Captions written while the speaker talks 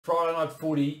Friday night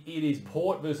footy, it is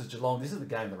Port versus Geelong. This is the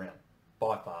game of the round,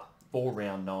 by far, for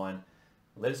round 9.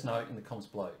 Let us know in the comments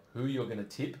below who you're going to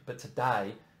tip. But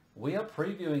today, we are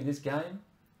previewing this game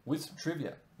with some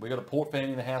trivia. We've got a Port fan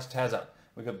in the house, Tazza.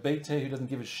 We've got BT who doesn't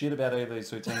give a shit about either of these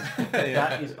two teams.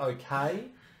 That is okay.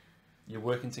 You're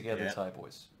working together today,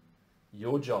 boys.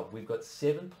 Your job. We've got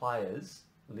 7 players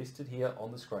listed here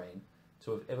on the screen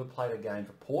to have ever played a game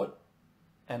for Port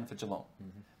and for Geelong.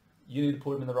 You need to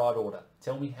put them in the right order.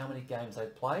 Tell me how many games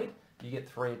they've played. You get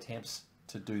 3 attempts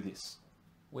to do this.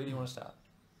 Where do you want to start?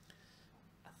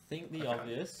 I think the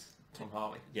obvious. Tom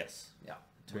Harley. Yes. Yeah.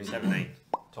 217.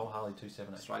 Tom Harley,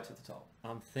 217. Straight to the top.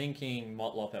 I'm thinking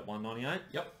Motlop at 198.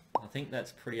 Yep. I think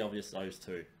that's pretty obvious, those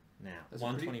two. Now, That's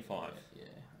 125. Yeah.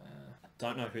 I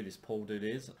don't know who this Paul dude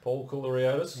is. Paul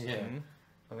Coulteriotis. Yeah.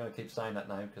 I'm going to keep saying that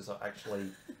name because I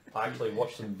actually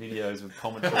watched some videos with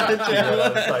commentary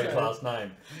to say his last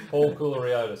name. Paul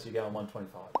Coulteriotis, you go on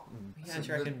 125. Yeah, do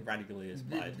you reckon Radically has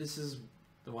played? This is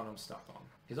the one I'm stuck on.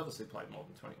 He's obviously played more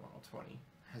than 21 or 20.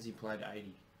 Has he played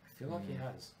 80? I feel like he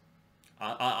has.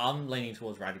 I'm leaning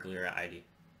towards Radically at 80.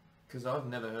 Because I've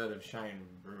never heard of Shane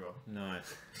Brewer. No.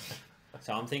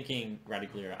 So I'm thinking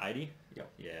Radically at 80.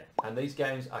 Yep. Yeah. And these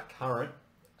games are current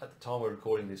at the time we're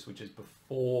recording this, which is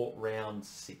before round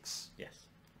 6. Yes.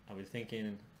 I was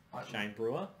thinking Shane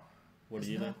Brewer. What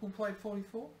do you think? Who played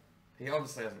 44? He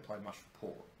obviously hasn't played much for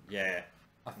Port. Yeah.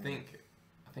 I think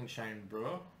Shane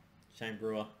Brewer. Shane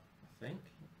Brewer. I think.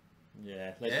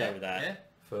 Yeah. Let's go with that. Yeah.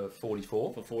 For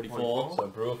 44. For 44. 44. So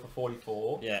Brewer for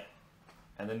 44. Yeah.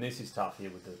 And then this is tough here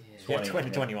with the Yeah,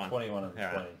 20, 21. 21 and 20.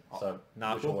 Alright. So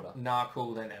Narkle. which order?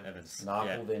 Narkle, then Evans.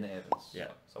 Narkle, then Evans. Yeah.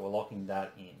 So we're locking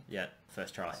that in. Yeah.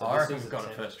 First try. So I this reckon is we've got a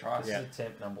attempt- first try. This Yeah. is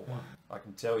attempt number 1. I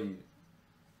can tell you,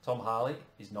 Tom Harley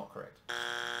is not correct.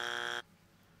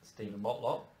 Stephen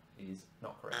Motlop is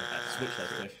not correct. Switch those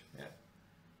two. Yeah.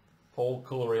 Paul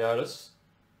Coulteriotis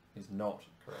is not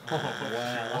correct.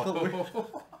 Wow.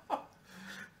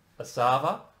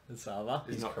 Asava Sava.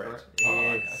 is He's not correct. correct. Oh,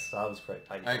 okay. Asava's correct.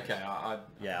 80 Okay. points.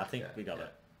 Yeah, I think yeah, we got yeah.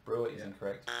 it. Brewer is Yeah.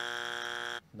 incorrect.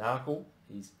 Narkle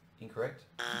is incorrect.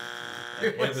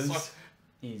 It And was Evans so-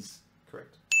 is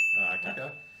correct. Oh, okay.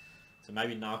 Okay. So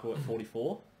maybe Narco at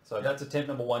 44. So that's attempt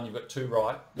number 1. You've got 2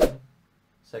 right.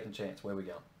 Second chance. Where we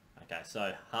going? Okay,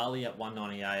 so Harley at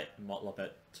 198, Motlop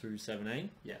at 217.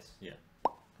 Yes. Yeah.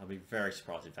 I'll be very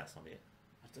surprised if that's not it.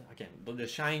 Again, but the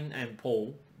Shane and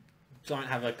Paul don't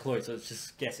have a clue, so it's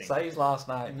just guessing. Say his last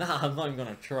name. Nah, I'm not even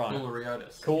going to try.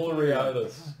 Coulteriotis.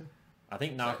 Coulteriotis. I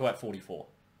think Narco at 44.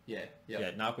 Yeah.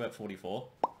 Yeah, Narco at 44,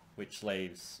 which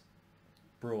leaves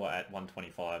Brewer at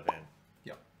 125 and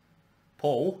Yep.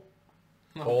 Paul,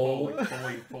 Paulie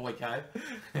K.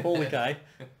 Paulie K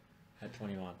at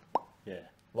 21. Yeah,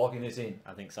 Locking this in.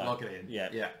 I think so. Lock it in. Yeah.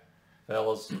 Yeah.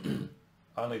 Fellas,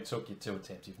 only took you 2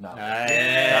 attempts. You've nailed it.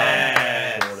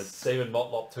 Yes. Sorted. Stephen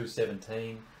Motlop,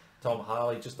 217. Tom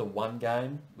Harley, just the 1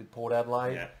 game with Port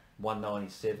Adelaide. Yeah.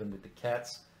 197 with the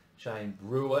Cats. Shane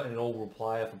Brewer, an inaugural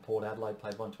player for Port Adelaide,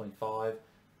 played 125.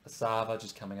 Asava,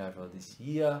 just coming over this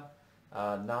year.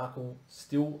 Narkle,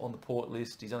 still on the Port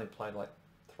list. He's only played like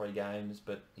 3 games,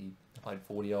 but he played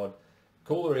 40-odd.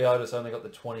 Coulteriotis only got the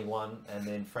 21, and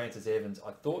then Francis Evans,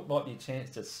 I thought might be a chance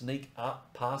to sneak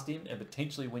up past him, and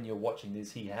potentially when you're watching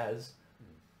this, he has.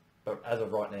 But as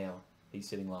of right now, he's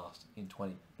sitting last in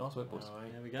 20. Nice work, boys.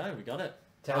 There we go. We got it.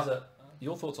 Tazza,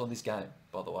 your thoughts on this game,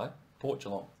 by the way? Port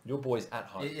Geelong. Your boys at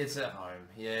home. It's at home.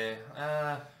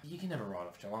 Yeah. You can never write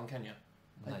off Geelong, can you?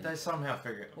 No, you They somehow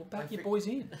figure it. Well, back they your boys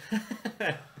in.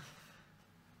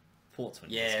 Port's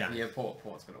winning this Yeah. game. Yeah.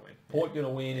 Port's gonna win. Port going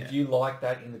to win. If Yeah. you like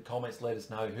that in the comments, let us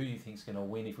know who you think's going to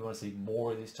win. If we want to see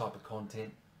more of this type of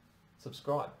content,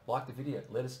 subscribe, like the video,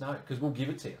 let us know, because we'll give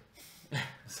it to you.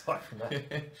 Aside from that,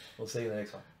 we'll see you in the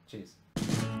next one. Cheers.